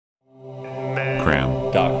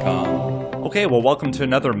medcram.com. Okay, well, welcome to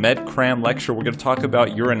another MedCram lecture. We're going to talk about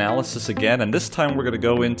urinalysis again, and this time we're going to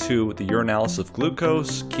go into the urinalysis of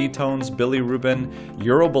glucose, ketones, bilirubin,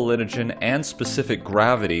 urobilinogen, and specific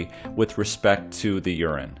gravity with respect to the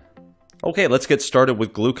urine. Okay, let's get started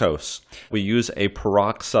with glucose. We use a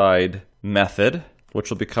peroxide method, which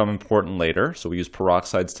will become important later. So we use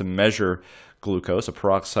peroxides to measure glucose, a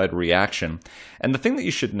peroxide reaction. And the thing that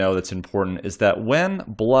you should know that's important is that when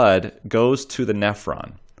blood goes to the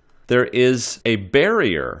nephron, there is a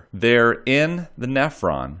barrier there in the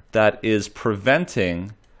nephron that is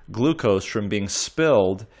preventing glucose from being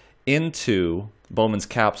spilled into Bowman's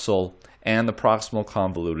capsule and the proximal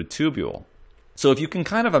convoluted tubule. So if you can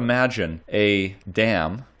kind of imagine a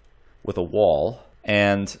dam with a wall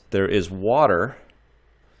and there is water,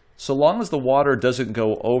 so long as the water doesn't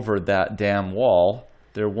go over that dam wall,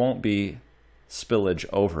 there won't be spillage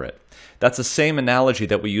over it. That's the same analogy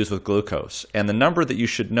that we use with glucose. And the number that you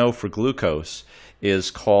should know for glucose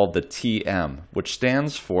is called the TM, which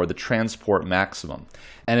stands for the transport maximum.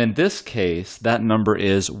 And in this case, that number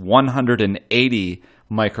is 180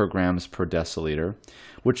 micrograms per deciliter,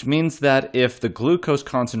 which means that if the glucose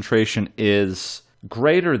concentration is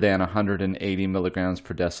greater than 180 milligrams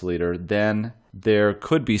per deciliter, then there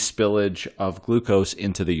could be spillage of glucose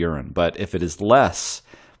into the urine. But if it is less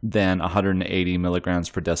than 180 milligrams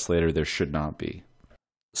per deciliter, there should not be.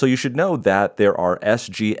 So you should know that there are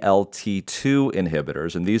SGLT2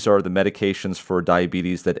 inhibitors, and these are the medications for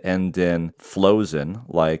diabetes that end in flozin,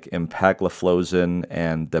 like empagliflozin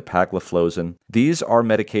and dapagliflozin. These are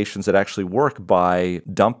medications that actually work by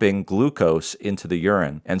dumping glucose into the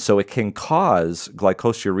urine, and so it can cause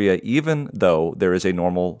glycosuria even though there is a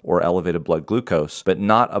normal or elevated blood glucose, but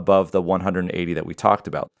not above the 180 that we talked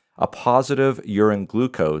about. A positive urine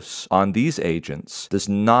glucose on these agents does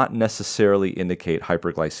not necessarily indicate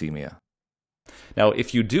hyperglycemia. Now,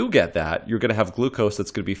 if you do get that, you're going to have glucose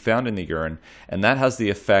that's going to be found in the urine, and that has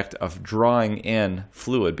the effect of drawing in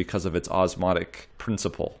fluid because of its osmotic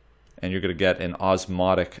principle, and you're going to get an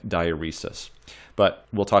osmotic diuresis. But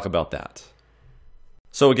we'll talk about that.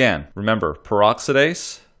 So again, remember,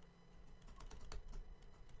 peroxidase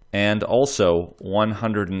and also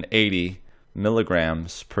 180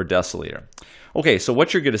 milligrams per deciliter. Okay, so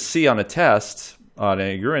what you're going to see on a test, on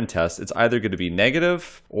a urine test, it's either going to be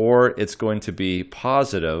negative or it's going to be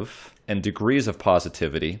positive, and degrees of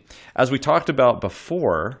positivity. As we talked about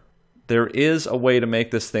before, there is a way to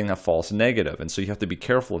make this thing a false negative, and so you have to be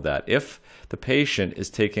careful of that. If the patient is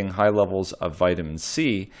taking high levels of vitamin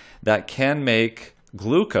C, that can make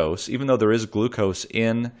glucose, even though there is glucose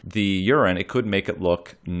in the urine, it could make it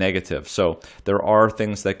look negative. So there are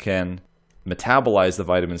things that can metabolize the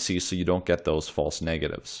vitamin C so you don't get those false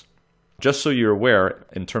negatives. Just so you're aware,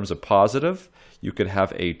 in terms of positive, you could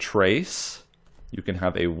have a trace, you can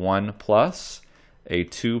have a 1+, a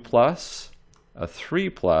 2+, a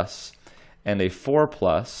 3+, and a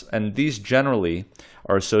 4+, and these generally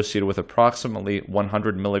are associated with approximately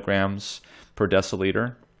 100 milligrams per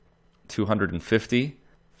deciliter, 250,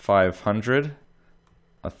 500,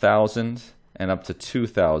 1,000, and up to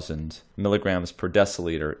 2,000 milligrams per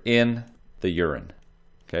deciliter in the urine.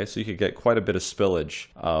 Okay, so you could get quite a bit of spillage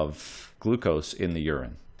of glucose in the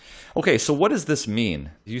urine. Okay, so what does this mean?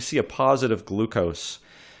 You see a positive glucose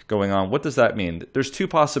going on. What does that mean? There's two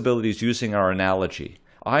possibilities using our analogy.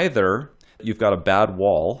 Either you've got a bad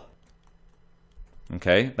wall.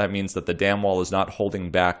 Okay, that means that the dam wall is not holding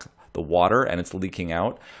back the water and it's leaking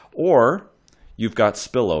out, or you've got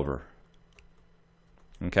spillover.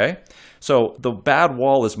 Okay, so the bad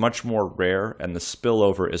wall is much more rare and the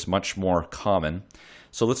spillover is much more common.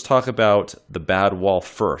 So let's talk about the bad wall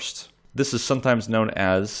first. This is sometimes known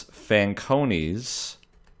as Fanconi's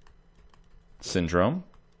syndrome.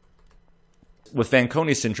 With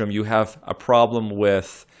Fanconi syndrome, you have a problem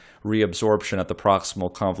with reabsorption at the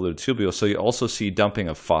proximal convoluted tubule. So you also see dumping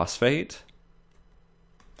of phosphate.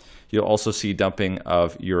 You'll also see dumping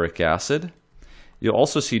of uric acid. You'll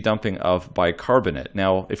also see dumping of bicarbonate.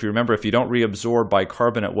 Now, if you remember, if you don't reabsorb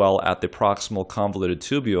bicarbonate well at the proximal convoluted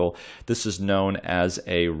tubule, this is known as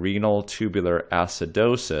a renal tubular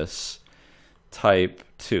acidosis type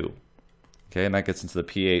 2. Okay, and that gets into the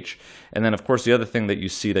pH. And then, of course, the other thing that you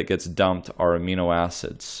see that gets dumped are amino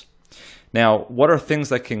acids. Now, what are things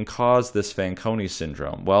that can cause this Fanconi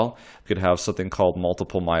syndrome? Well, you could have something called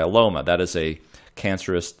multiple myeloma. That is a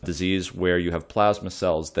cancerous disease where you have plasma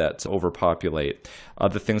cells that overpopulate.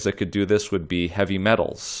 Other things that could do this would be heavy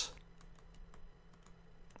metals.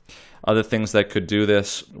 Other things that could do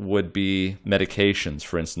this would be medications,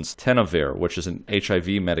 for instance, tenofovir, which is an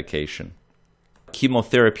HIV medication.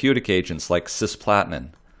 Chemotherapeutic agents like cisplatin.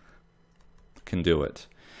 can do it.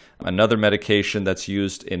 Another medication that's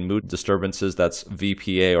used in mood disturbances, that's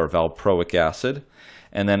VPA or valproic acid.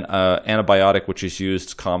 And then antibiotic which is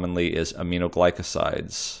used commonly is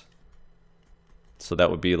aminoglycosides. So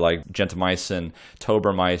that would be like gentamicin,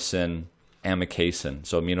 tobramycin, amikacin.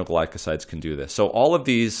 So aminoglycosides can do this. So all of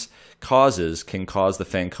these causes can cause the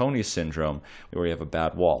Fanconi syndrome where you have a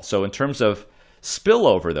bad wall. So in terms of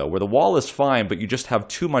spillover though, where the wall is fine but you just have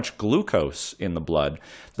too much glucose in the blood,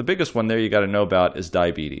 the biggest one there you got to know about is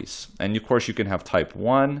diabetes. And of course you can have type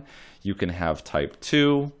 1, you can have type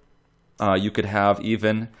 2, you could have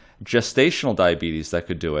even gestational diabetes that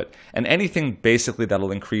could do it. And anything basically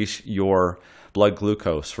that'll increase your blood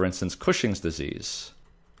glucose, for instance Cushing's disease,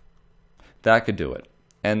 that could do it.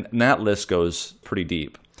 And that list goes pretty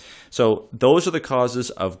deep. So those are the causes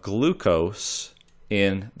of glucose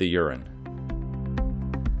in the urine.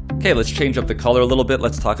 Okay, let's change up the color a little bit.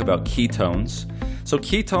 Let's talk about ketones. So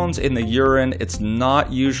ketones in the urine, it's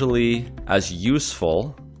not usually as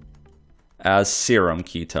useful as serum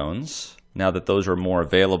ketones, now that those are more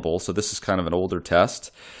available. So this is kind of an older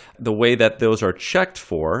test. The way that those are checked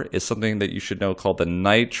for is something that you should know called the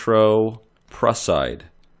nitroprusside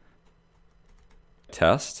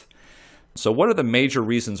test. So what are the major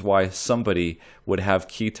reasons why somebody would have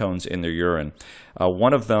ketones in their urine?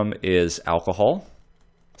 One of them is alcohol.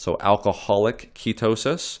 So alcoholic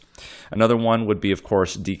ketosis. Another one would be, of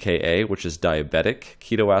course, DKA, which is diabetic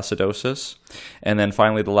ketoacidosis. And then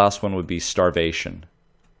finally, the last one would be starvation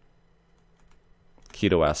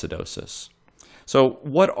ketoacidosis. So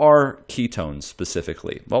what are ketones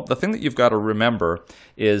specifically? Well, the thing that you've got to remember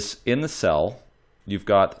is in the cell, you've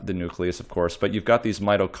got the nucleus, of course, but you've got these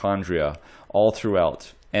mitochondria all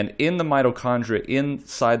throughout. And in the mitochondria,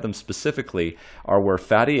 inside them specifically, are where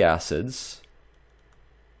fatty acids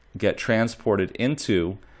get transported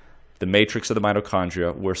into the matrix of the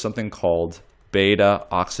mitochondria where something called beta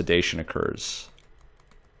oxidation occurs.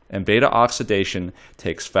 And beta oxidation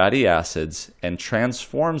takes fatty acids and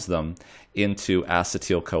transforms them into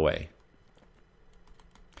acetyl-CoA,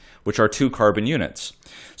 which are 2 carbon units.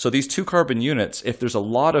 So these 2 carbon units, if there's a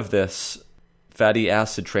lot of this fatty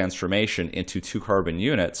acid transformation into 2 carbon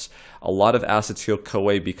units, a lot of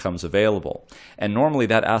acetyl-CoA becomes available. And normally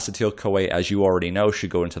that acetyl-CoA, as you already know, should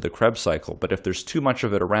go into the Krebs cycle. But if there's too much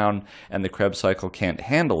of it around and the Krebs cycle can't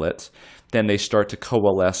handle it, then they start to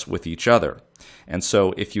coalesce with each other. And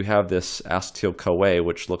so if you have this acetyl-CoA,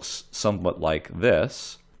 which looks somewhat like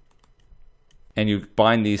this, and you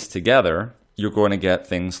bind these together, you're going to get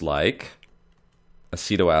things like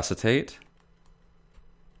acetoacetate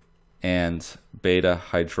and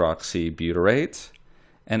beta-hydroxybutyrate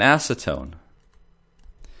and acetone.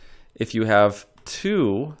 If you have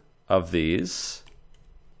 2 of these,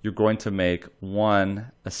 you're going to make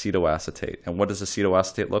 1 acetoacetate. And what does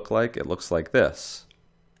acetoacetate look like? It looks like this.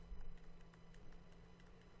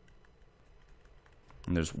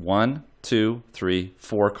 And there's 1, 2, 3,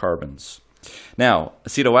 4 carbons. Now,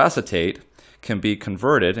 acetoacetate can be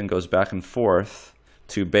converted and goes back and forth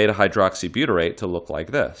to beta-hydroxybutyrate to look like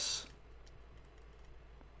this.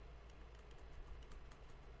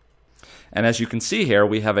 And as you can see here,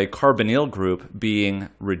 we have a carbonyl group being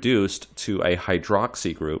reduced to a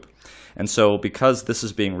hydroxy group. And so because this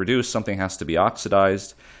is being reduced, something has to be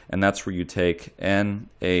oxidized, and that's where you take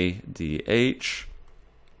NADH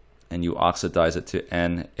and you oxidize it to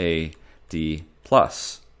NAD+.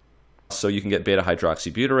 So you can get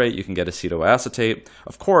beta-hydroxybutyrate, you can get acetoacetate.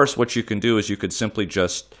 Of course, what you can do is you could simply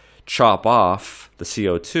just chop off the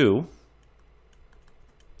CO2,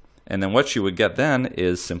 and then what you would get then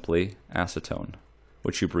is simply acetone,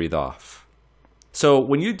 which you breathe off. So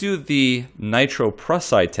when you do the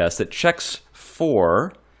nitroprusside test, it checks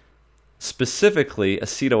for specifically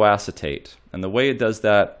acetoacetate. And the way it does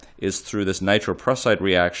that is through this nitroprusside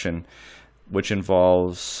reaction, which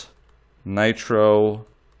involves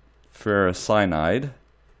nitroferrocyanide,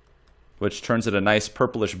 which turns it a nice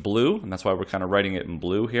purplish blue, and that's why we're kind of writing it in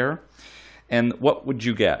blue here. And what would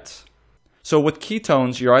you get? So with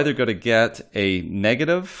ketones, you're either going to get a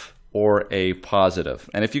negative or a positive.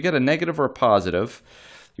 And if you get a negative or a positive,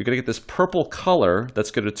 you're going to get this purple color that's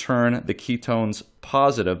going to turn the ketones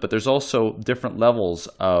positive, but there's also different levels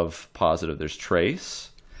of positive. There's trace,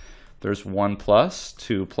 there's 1+,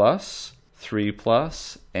 2+,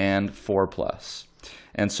 3+, and 4+.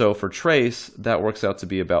 And so for trace, that works out to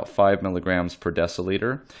be about 5 milligrams per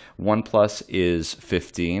deciliter. 1+ is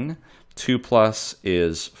 15, 2+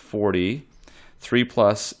 is 40,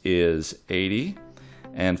 3+ is 80,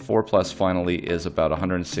 and 4+ finally is about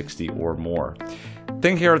 160 or more.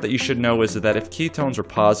 Thing here that you should know is that if ketones are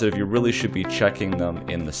positive, you really should be checking them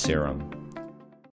in the serum.